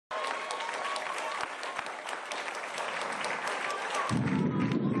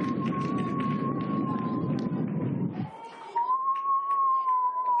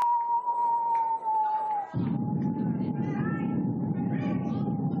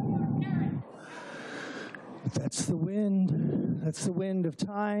That's the wind. That's the wind of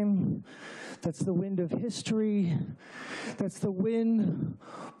time. That's the wind of history. That's the wind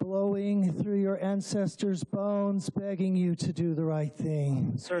blowing through your ancestors' bones, begging you to do the right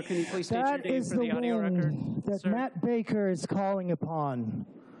thing. Sir, can you please state your name for the audio record? That is the wind that Matt Baker is calling upon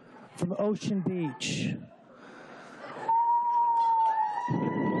from Ocean Beach.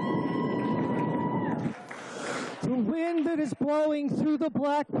 The wind that is blowing through the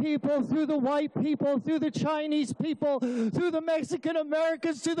black people, through the white people, through the Chinese people, through the Mexican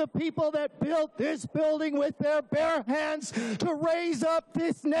Americans, to the people that built this building with their bare hands to raise up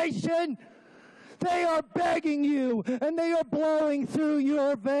this nation. They are begging you, and they are blowing through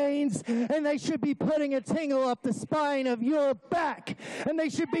your veins, and they should be putting a tingle up the spine of your back, and they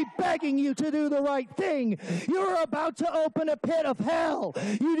should be begging you to do the right thing. You're about to open a pit of hell.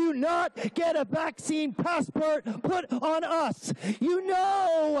 You do not get a vaccine passport put on us. You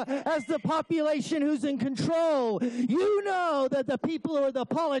know, as the population who's in control, you know that the people who are the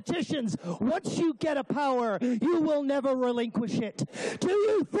politicians, once you get a power, you will never relinquish it. Do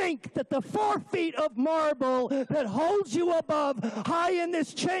you think that the 4 feet of marble that holds you above high in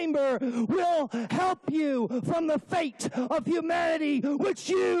this chamber will help you from the fate of humanity which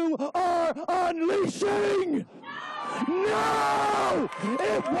you are unleashing? No!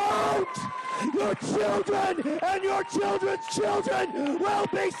 It won't! Your children and your children's children will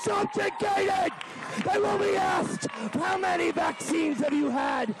be subjugated! They will be asked, how many vaccines have you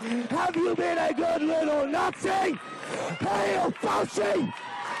had? Have you been a good little Nazi? Hail Fauci!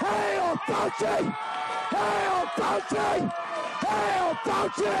 Hail Fauci! Hail Fauci! Hail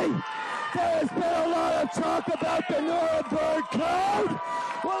Fauci! There's been a lot of talk about the Nuremberg Code.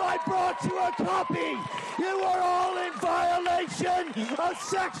 Well, I brought you a copy. You are all in violation of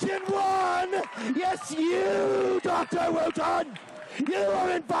Section 1. Yes, you, Dr. Wooten. You are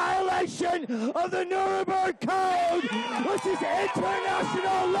in violation of the Nuremberg Code, which is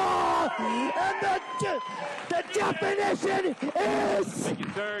international law, and the definition is... Thank you,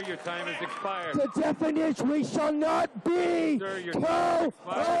 sir. Your time has expired. The definition, we shall not be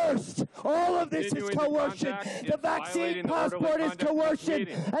coerced. All of this is coercion. The vaccine passport is coercion,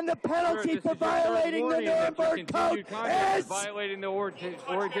 and the penalty for violating the Nuremberg Code is... violating the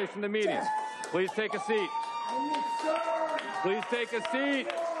orientation of the meeting. Please take a seat. Please take a seat.